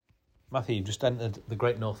Matthew, you just entered the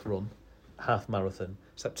Great North Run half marathon,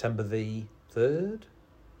 September the 3rd?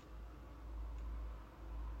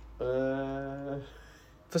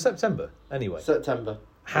 For September, anyway. September.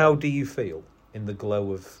 How do you feel in the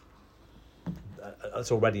glow of...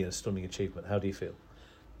 It's already a stunning achievement. How do you feel?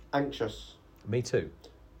 Anxious. Me too.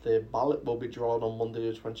 The ballot will be drawn on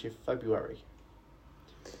Monday the 20th of February.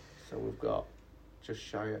 So we've got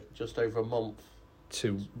just over a month.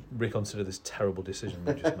 To reconsider this terrible decision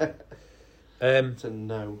we just made. To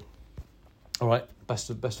know. All right, best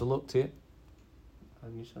of luck to you.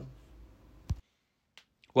 And yourself.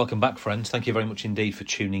 Welcome back, friends. Thank you very much indeed for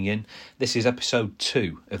tuning in. This is episode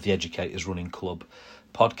 2 of the Educators Running Club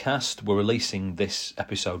podcast. We're releasing this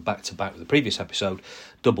episode back to back with the previous episode,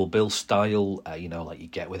 double bill style, like you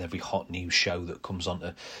get with every hot news show that comes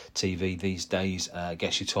onto TV these days. I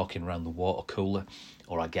guess you're talking around the water cooler,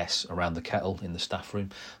 or I guess around the kettle in the staff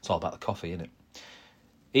room. It's all about the coffee, isn't it?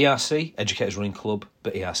 ERC, Educators Running Club,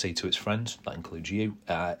 but ERC to its friends, that includes you.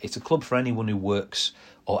 It's a club for anyone who works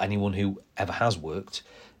or anyone who ever has worked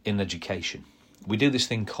in education. We do this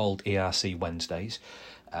thing called ERC Wednesdays,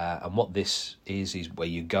 and what this is where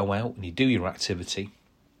you go out and you do your activity.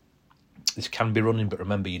 This can be running, but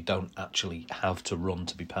remember, you don't actually have to run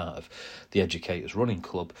to be part of the Educators Running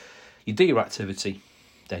Club. You do your activity,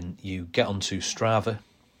 then you get onto Strava,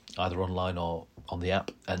 either online or on the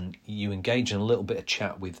app, and you engage in a little bit of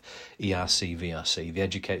chat with ERC VRC, the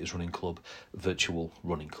Educators Running Club Virtual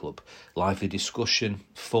Running Club. Lively discussion,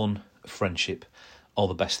 fun, friendship, all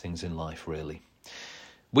the best things in life, really.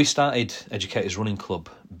 We started Educators Running Club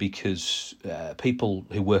because people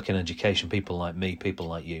who work in education, people like me, people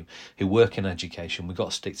like you, who work in education, we've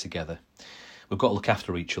got to stick together. We've got to look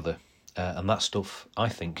after each other, and that stuff, I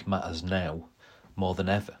think, matters now more than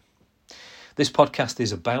ever. This podcast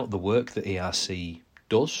is about the work that ERC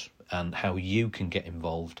does and how you can get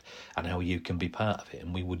involved and how you can be part of it,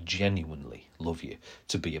 and we would genuinely love you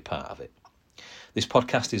to be a part of it. This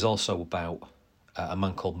podcast is also about a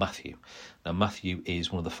man called Matthew. Now, Matthew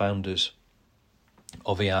is one of the founders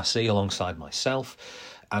of ERC alongside myself,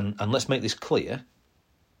 and let's make this clear,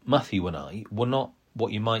 Matthew and I were not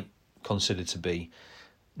what you might consider to be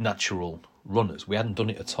natural runners. We hadn't done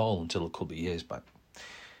it at all until a couple of years back.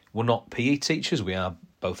 We're not PE teachers. We are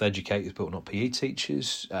both educators, but we're not PE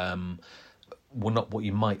teachers. We're not what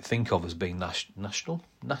you might think of as being natural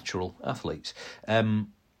athletes.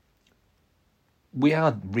 We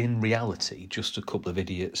are, in reality, just a couple of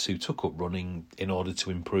idiots who took up running in order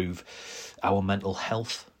to improve our mental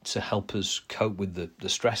health, to help us cope with the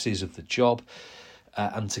stresses of the job,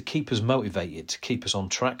 and to keep us motivated, to keep us on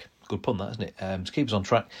track. Good pun, that, isn't it? To keep us on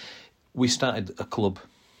track, we started a club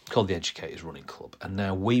called the Educators Running Club, and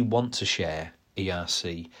now we want to share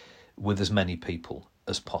ERC with as many people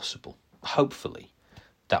as possible. Hopefully,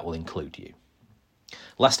 that will include you.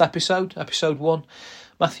 Last episode 1,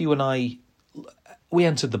 Matthew and I, we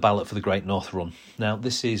entered the ballot for the Great North Run. Now,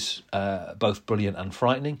 this is both brilliant and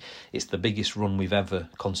frightening. It's the biggest run we've ever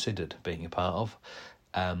considered being a part of.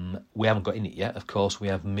 We haven't got in it yet, of course. We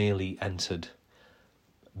have merely entered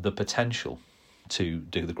the potential to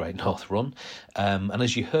do the Great North Run. And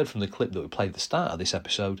as you heard from the clip that we played at the start of this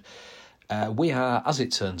episode, we are, as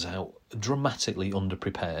it turns out, dramatically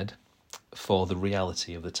underprepared for the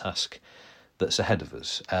reality of the task that's ahead of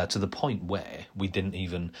us, to the point where we didn't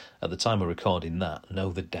even, at the time of recording that,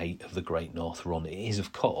 know the date of the Great North Run. It is,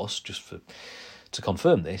 of course, to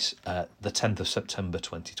confirm this, the 10th of September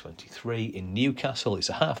 2023 in Newcastle. It's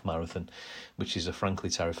a half marathon, which is a frankly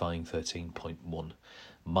terrifying 13.1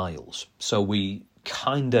 miles. So we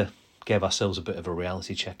kind of gave ourselves a bit of a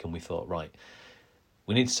reality check, and we thought, right,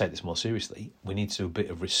 we need to take this more seriously. We need to do a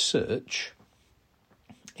bit of research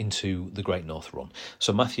into the Great North Run.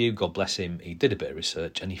 So Matthew, God bless him, he did a bit of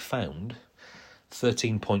research and he found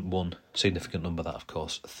 13.1, significant number that, of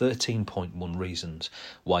course, 13.1 reasons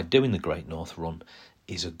why doing the Great North Run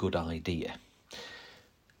is a good idea.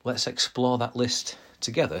 Let's explore that list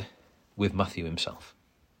together with Matthew himself.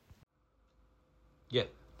 Yeah,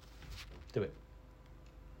 do it.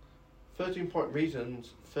 13.1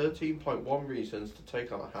 reasons to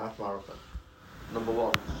take on a half marathon. Number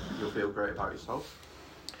 1, you'll feel great about yourself.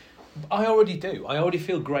 I already do. I already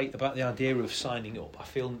feel great about the idea of signing up. I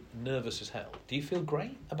feel nervous as hell. Do you feel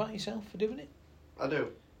great about yourself for doing it? I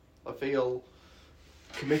do. I feel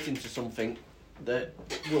committing to something that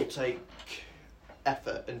will take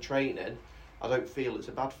effort and training. I don't feel it's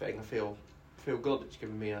a bad thing. I feel good. It's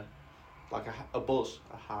giving me a buzz,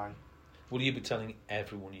 a high. Will you be telling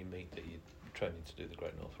everyone you meet that you're training to do the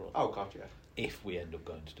Great North Run? Oh God, yeah. If we end up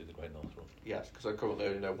going to do the Great North Run? Yes, because I currently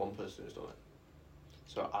only know one person who's done it.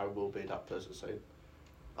 So I will be that person soon.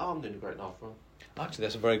 Oh, I'm doing a Great North Run. Actually,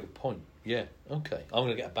 that's a very good point. Yeah, okay. I'm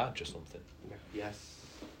going to get a badge or something. Yes.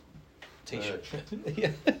 T-shirt.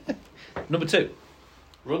 Yeah. Number 2.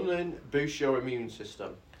 Running boosts your immune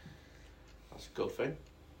system. That's a good thing.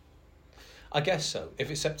 I guess so.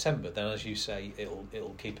 If it's September, then as you say,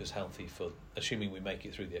 it'll keep us healthy for, assuming we make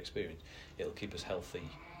it through the experience, it'll keep us healthy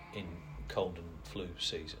in cold and flu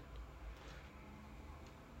season.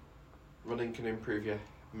 Running can improve your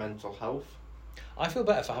mental health. I feel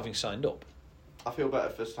better for having signed up. I feel better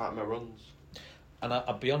for starting my runs. And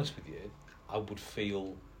I'll be honest with you, I would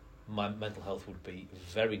feel my mental health would be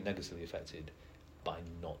very negatively affected by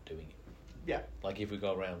not doing it. Yeah. Like if we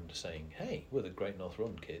go around saying, hey, we're the Great North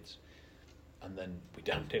Run kids, and then we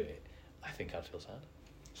don't do it, I think I'd feel sad.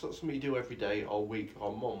 It's not something you do every day or week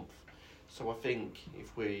or month. So I think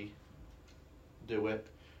if we do it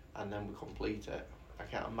and then we complete it, I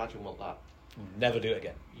can't imagine what that Never do it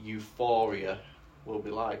again. euphoria will be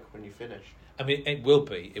like when you finish. I mean, it will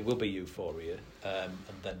be euphoria, and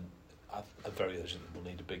then I very urgently will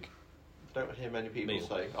need a big... Don't hear many people meal.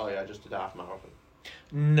 say, oh yeah, I just did a half marathon.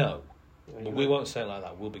 No, Yeah, but we won't say it like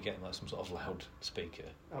that. We'll be getting like some sort of loudspeaker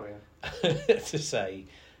Oh yeah, to say,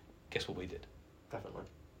 guess what we did? definitely.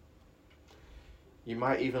 You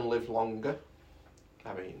might even live longer.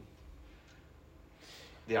 I mean,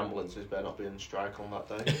 the ambulances better not be on strike on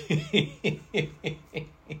that day.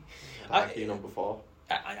 Lucky number 4.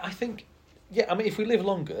 I think, yeah, I mean, if we live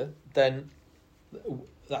longer, then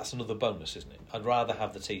that's another bonus, isn't it? I'd rather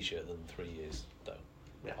have the T-shirt than 3 years, though.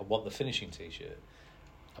 Yeah. I want the finishing T-shirt.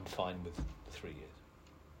 I'm fine with the 3 years.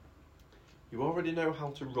 You already know how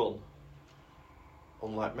to run.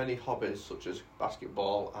 Unlike many hobbies such as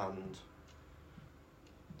basketball and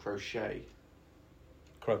crochet,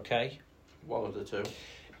 Croquet. one of the two.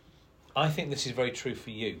 I think this is very true for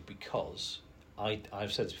you because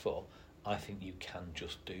I've said this before, I think you can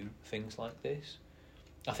just do things like this.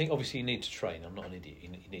 I think obviously you need to train. I'm not an idiot. You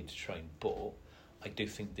need to train. But I do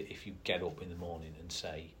think that if you get up in the morning and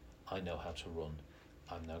say, I know how to run,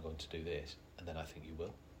 I'm now going to do this, and then I think you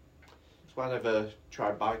will. That's why I never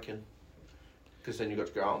tried biking. Because then you've got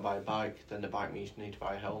to go out and buy a bike. Then the bike means you need to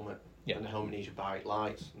buy a helmet. Yeah. And the helmet needs your bike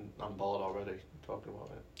lights. And I'm bored already talking about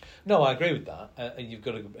it. No, I agree with that. And you've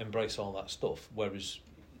got to embrace all that stuff. Whereas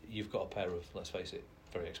you've got a pair of, let's face it,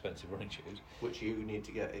 very expensive running shoes. Which you need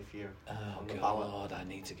to get if you're on the God, ballot. I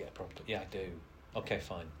need to get a proper... Yeah, I do. Okay,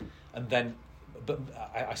 fine. And then, but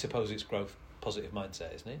I suppose it's growth, positive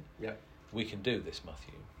mindset, isn't it? Yeah. We can do this,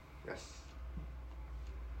 Matthew. Yes.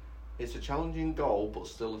 It's a challenging goal, but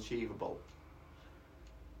still achievable.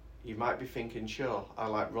 You might be thinking, sure, I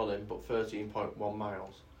like running, but 13.1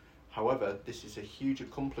 miles. However, this is a huge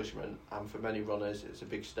accomplishment, and for many runners, it's a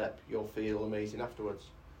big step. You'll feel amazing afterwards.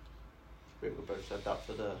 We both said that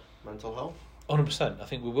for the mental health. 100%. I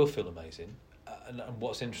think we will feel amazing. And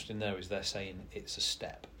what's interesting there is they're saying it's a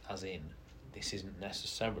step, as in, this isn't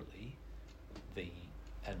necessarily the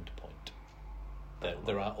end point.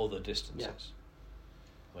 There are other distances.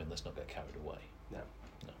 Yeah. I mean, let's not get carried away. No.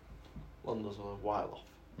 No. London's a while off.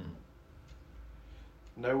 Hmm.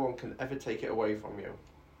 No one can ever take it away from you.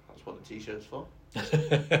 That's what the T-shirt's for.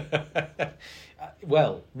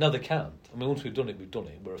 Well, no, they can't. I mean, once we've done it, we've done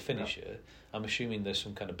it. We're a finisher. Yeah. I'm assuming there's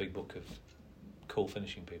some kind of big book of cool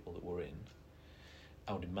finishing people that we're in.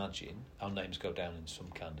 I would imagine our names go down in some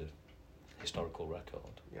kind of historical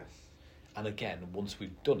record. Yes. And again, once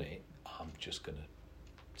we've done it, I'm just going to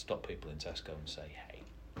stop people in Tesco and say, hey.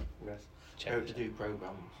 Yes. Check I hope to do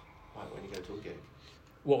programmes, like when you go to a gig.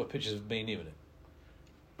 What, with pictures of me and you in it?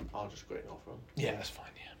 I'll just Great North Run. Yeah, that's fine,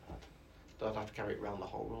 yeah. I'd have to carry it around the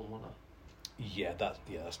whole run, wouldn't I? Yeah,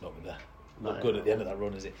 that's not going to look No, good at the end of that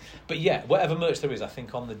run, is it? But yeah, whatever merch there is, I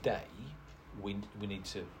think on the day, we need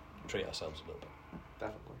to treat ourselves a little bit.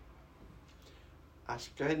 Definitely.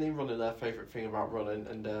 Ask any runner their favourite thing about running,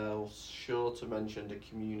 and they're sure to mention the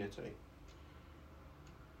community.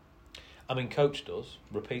 I mean, Coach does,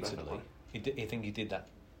 repeatedly. Definitely. I think he did that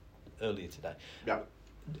earlier today. Yeah.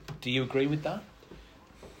 Do you agree with that?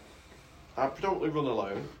 I predominantly run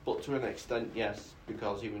alone, but to an extent, yes,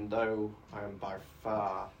 because even though I am by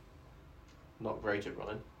far not great at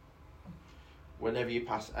running, whenever you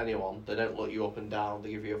pass anyone, they don't look you up and down,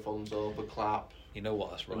 they give you a thumbs up, a clap, You know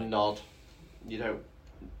what, that's a right. nod. You don't,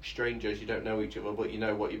 strangers, you don't know each other, but you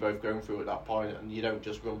know what you're both going through at that point, and you don't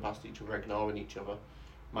just run past each other ignoring each other.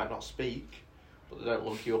 Might not speak, but they don't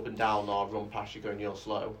look you up and down or run past you going you're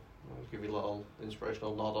slow. They'll give you a little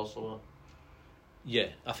inspirational nod or something. Yeah,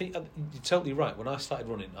 I think you're totally right. When I started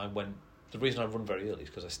running, the reason I run very early is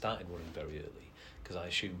because I started running very early, because I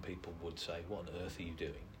assumed people would say, what on earth are you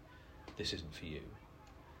doing? This isn't for you.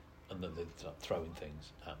 and then they'd start throwing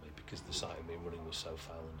things at me because the sight of me running was so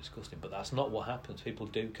foul and disgusting. But that's not what happens. People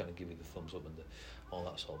do kind of give you the thumbs up and all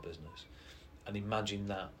that sort of business. And imagine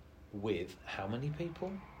that with how many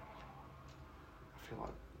people? I feel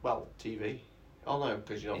like, well, TV. Oh no,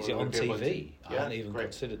 because you're not. Is it on TV? I hadn't even Great.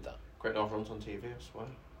 Considered that. Great North runs on TV, I swear.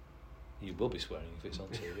 You will be swearing if it's on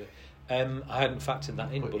TV. I hadn't factored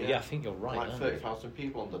that in, but yeah, I think you're right. Like 30,000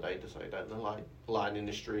 people on the day to say, don't they? Like lining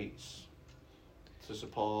the streets to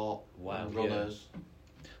support runners. Yeah.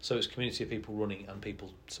 So it's a community of people running and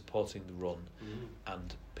people supporting the run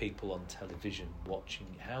and people on television watching.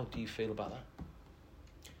 How do you feel about that?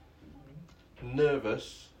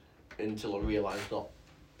 Nervous until I realise that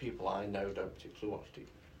people I know don't particularly watch it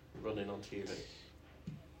running on TV.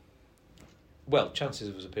 Well, chances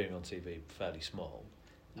of us appearing on TV are fairly small.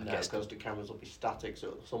 No, because the cameras will be static,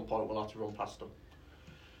 so at some point we'll have to run past them.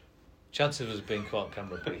 Chances of us being caught on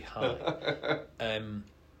camera are pretty high.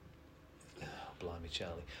 Blimey,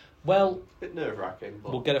 Charlie. Well, bit nerve-wracking,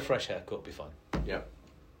 but we'll get a fresh haircut, be fine. Yeah.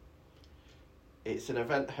 It's an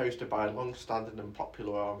event hosted by a long-standing and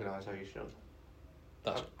popular organisation.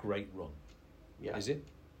 That's a great run. Yeah. Is it?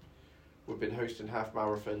 We've been hosting half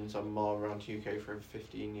marathons and more around UK for over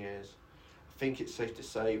 15 years. I think it's safe to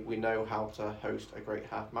say we know how to host a great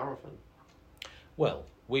half marathon. Well,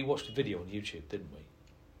 we watched a video on YouTube, didn't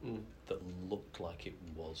we? Mm. That looked like it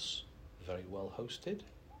was very well hosted.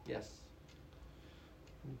 Yes.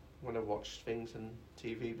 When I watch things on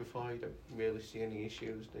TV before, you don't really see any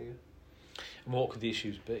issues, do you? And what could the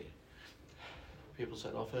issues be? People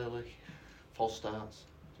setting off early, false starts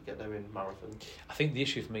to get there in marathon. I think the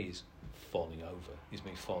issue for me is falling over. Is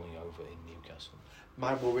me falling over in Newcastle.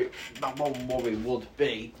 My one worry would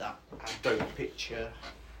be that I don't picture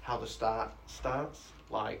how the start starts.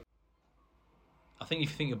 Like, I think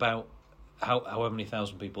if you think about however many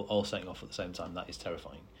thousand people all setting off at the same time, that is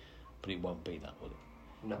terrifying. But it won't be that, will it?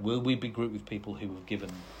 No. Will we be grouped with people who have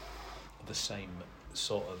given the same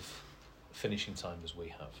sort of finishing time as we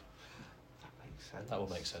have? That makes sense. That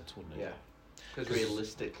would make sense, wouldn't it? Yeah. Because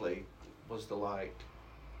realistically, was there like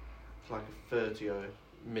a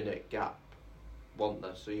 30-minute gap, wasn't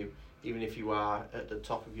there? So even if you are at the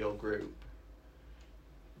top of your group,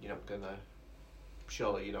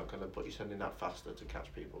 surely you're not gonna put yourself in that faster to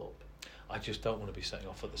catch people up. I just don't want to be setting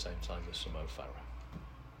off at the same time as some Mo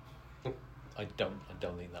Farah. I don't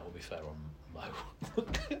think that would be fair on Mo.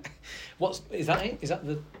 Is that it? Is that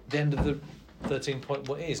the end of the 13 point?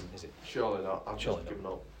 What isn't? Is it? Surely not. I've Surely just given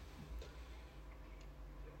up.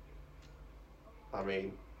 I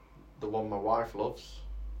mean, the one my wife loves.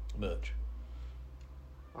 Merch.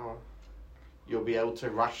 Oh, you'll be able to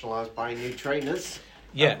rationalise buying new trainers.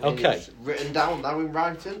 Yeah. Okay. It's written down now in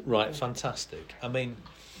writing. Right. Fantastic. I mean,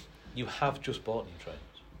 you have just bought new trainers.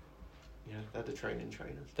 Yeah, they're the training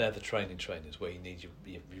trainers. They're the training trainers where you need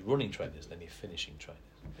your running trainers, then your finishing trainers.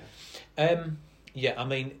 Yeah. Yeah, I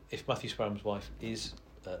mean, if Matthew Sparham's wife is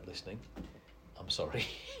listening, I'm sorry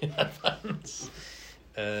in advance.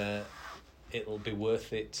 It'll be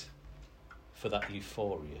worth it for that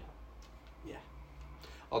euphoria. Yeah.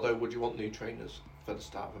 Although, would you want new trainers for the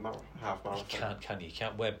start of a half marathon? You can't, can you? You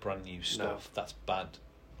can't wear brand new stuff. No. That's bad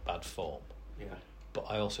form. Yeah. But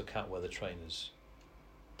I also can't wear the trainers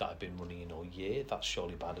that I've been running in all year. That's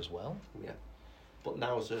surely bad as well. Yeah. But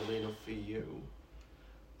now it's early enough for you,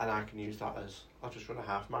 and I can use that as, I'll just run a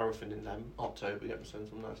half marathon in them October, get myself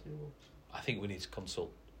some nice new ones. I think we need to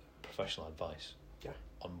consult professional advice. Yeah.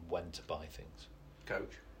 On when to buy things.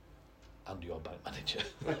 Coach. And your bank manager.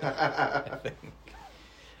 I think.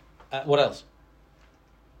 What else?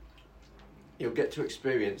 You'll get to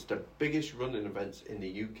experience the biggest running events in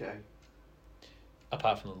the UK.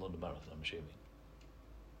 Apart from the London Marathon, I'm assuming.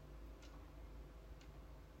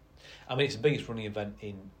 I mean, it's the biggest running event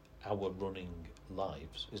in our running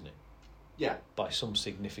lives, isn't it? Yeah. By some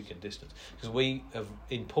significant distance. Because we have,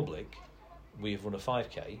 in public, we have run a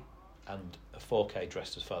 5k and a 4k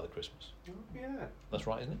dressed as Father Christmas. Oh, yeah. That's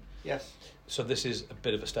right, isn't it? Yes. So this is a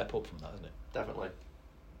bit of a step up from that, isn't it? Definitely.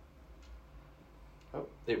 Oh,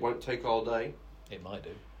 it won't take all day. It might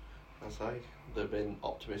do. I say, they've been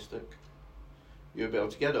optimistic. You'll be able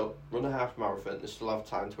to get up, run a half marathon, and still have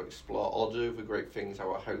time to explore all the other great things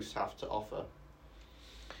our hosts have to offer.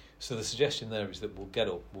 So the suggestion there is that we'll get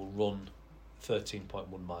up, we'll run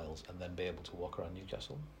 13.1 miles, and then be able to walk around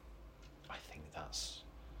Newcastle. I think that's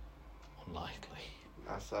unlikely.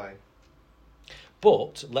 I say.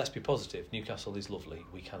 But let's be positive. Newcastle is lovely.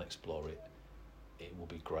 We can explore it. It will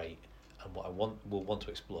be great. And what we'll want to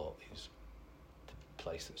explore is the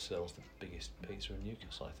place that sells the biggest pizza in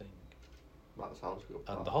Newcastle, I think. That sounds good.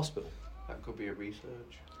 And the hospital. That could be a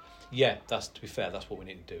research. Yeah, to be fair, that's what we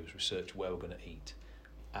need to do, is research where we're going to eat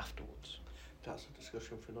afterwards. That's a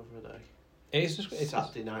discussion for another day. It's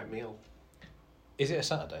Saturday night meal. Is it a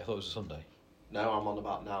Saturday? I thought it was a Sunday. No, I'm on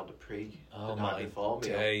about now the night before meal.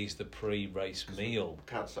 Days, the pre-race meal.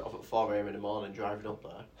 Can't set off at 4 a.m. in the morning driving up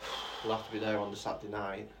there. We'll have to be there on the Saturday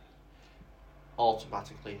night.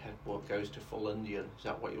 Automatically, head goes to full Indian. Is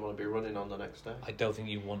that what you want to be running on the next day? I don't think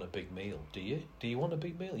you want a big meal, do you? Do you want a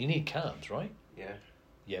big meal? You need carbs, right? Yeah.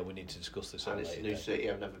 Yeah, we need to discuss this. And it's a new city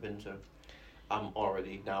I've never been to. I'm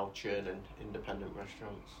already now churning independent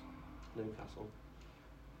restaurants. Newcastle.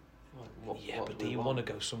 But do you want to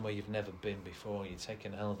go somewhere you've never been before? You're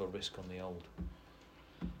taking a hell of a risk on the old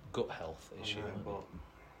gut health issue. But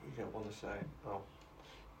you don't want to say,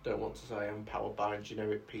 don't want to say I'm powered by a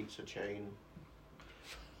generic pizza chain.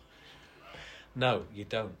 No, you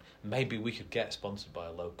don't. Maybe we could get sponsored by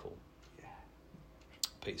a local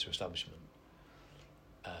pizza establishment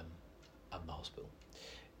and the hospital.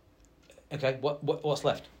 Okay, what's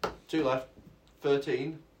left? 2 left.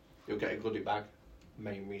 13, you'll get a goodie bag.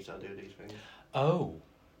 Main reason I do these things. Oh,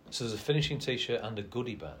 so there's a finishing t-shirt and a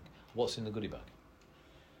goodie bag. What's in the goodie bag?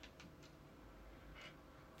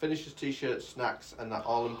 Finishers t-shirt, snacks, and that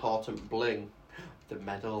all-important bling. The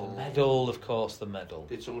medal. The medal, of course, the medal.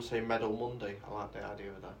 Did someone say Medal Monday? I like the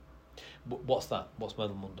idea of that. What's that? What's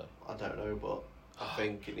Medal Monday? I don't know, but I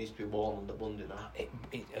think it needs to be worn on the Monday now. It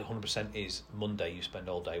 100% is Monday. You spend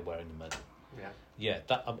all day wearing the medal. Yeah. Yeah,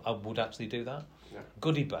 that I would actually do that. Yeah.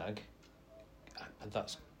 Goodie bag, and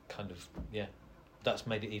that's kind of, that's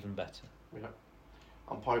made it even better. Yeah.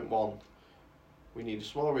 And point 1, we need a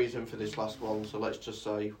small reason for this last one, so let's just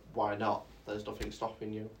say, why not? There's nothing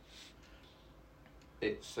stopping you.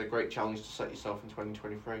 It's a great challenge to set yourself in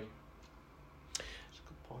 2023. It's a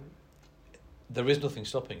good point. There is nothing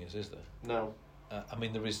stopping us, is there? No. I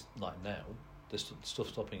mean, there is, like now, there's stuff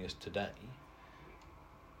stopping us today,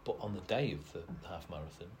 but on the day of the half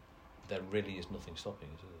marathon, there really is nothing stopping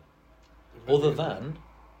us, is there? Other than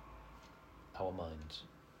our minds.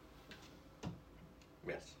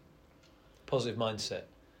 Yes. Positive mindset.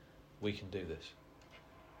 We can do this.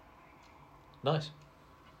 Nice.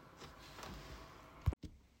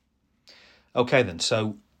 Okay then,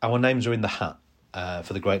 so our names are in the hat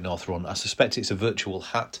for the Great North Run. I suspect it's a virtual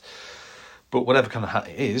hat, but whatever kind of hat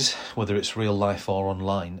it is, whether it's real life or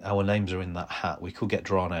online, our names are in that hat. We could get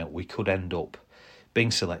drawn out. We could end up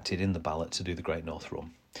being selected in the ballot to do the Great North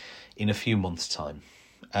Run in a few months' time.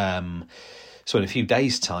 So in a few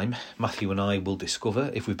days' time, Matthew and I will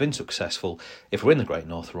discover if we've been successful, if we're in the Great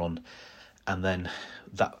North Run, and then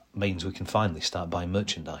that means we can finally start buying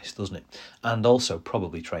merchandise, doesn't it? And also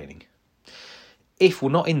probably training. If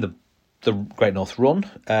we're not in the Great North Run,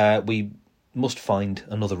 we must find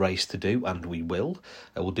another race to do, and we will.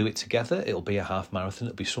 We'll do it together. It'll be a half marathon.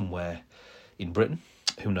 It'll be somewhere in Britain,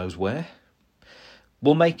 who knows where.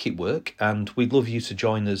 We'll make it work, and we'd love you to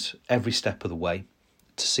join us every step of the way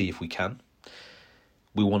to see if we can.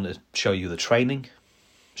 We want to show you the training,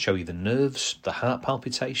 show you the nerves, the heart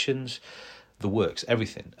palpitations, the works,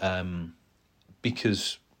 everything.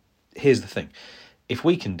 Because here's the thing. If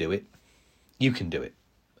we can do it, you can do it.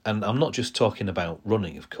 And I'm not just talking about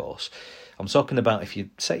running, of course. I'm talking about if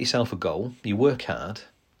you set yourself a goal, you work hard,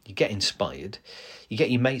 you get inspired, you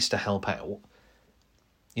get your mates to help out,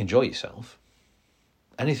 you enjoy yourself,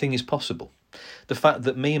 anything is possible. The fact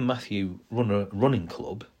that me and Matthew run a running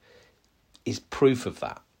club is proof of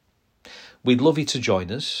that. We'd love you to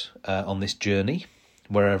join us on this journey,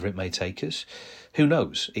 wherever it may take us. Who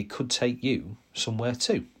knows, it could take you somewhere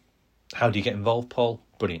too. How do you get involved, Paul?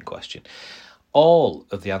 Brilliant question. All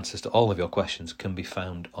of the answers to all of your questions can be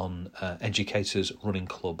found on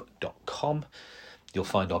educatorsrunningclub.com. You'll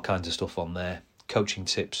find all kinds of stuff on there, coaching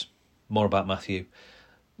tips, more about Matthew,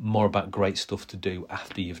 more about great stuff to do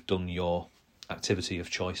after you've done your activity of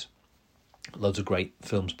choice. Loads of great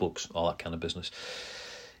films, books, all that kind of business.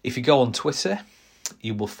 If you go on Twitter,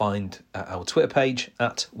 you will find our Twitter page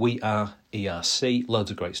at WeAreERC. Loads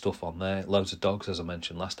of great stuff on there. Loads of dogs, as I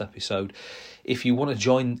mentioned last episode. If you want to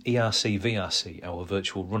join ERC VRC, our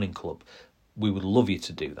virtual running club, we would love you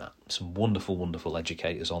to do that. Some wonderful, wonderful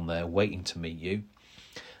educators on there waiting to meet you.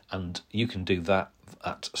 And you can do that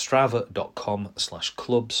at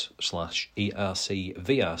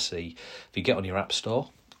strava.com/clubs/ERC-VRC. If you get on your app store,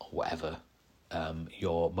 or whatever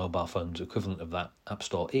your mobile phone's equivalent of that app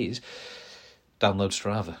store is, download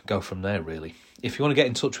Strava. Go from there, really. If you want to get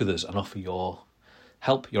in touch with us and offer your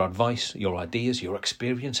help, your advice, your ideas, your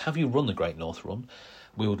experience, have you run the Great North Run?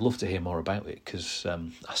 We would love to hear more about it, because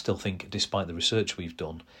I still think, despite the research we've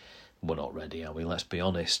done, we're not ready, are we? Let's be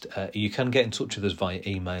honest. You can get in touch with us via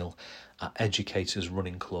email at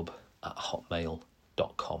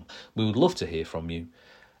educatorsrunningclub@hotmail.com. We would love to hear from you,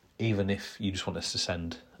 even if you just want us to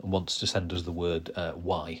send us the word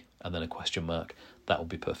why and then a question mark. That will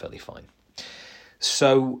be perfectly fine.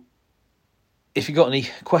 So if you've got any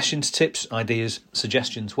questions, tips, ideas,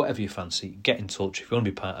 suggestions, whatever you fancy, get in touch. If you want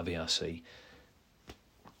to be part of ERC,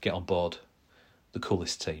 get on board. The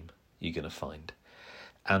coolest team you're going to find.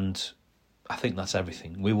 And I think that's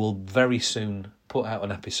everything. We will very soon put out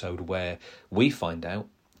an episode where we find out,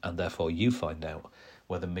 and therefore you find out,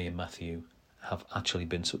 whether me and Matthew have actually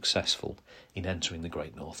been successful in entering the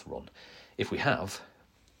Great North Run. If we have,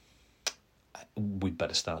 we'd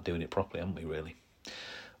better start doing it properly, haven't we, really?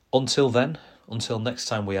 Until then, until next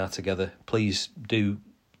time we are together, please do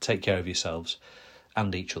take care of yourselves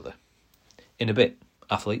and each other. In a bit,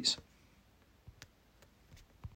 athletes.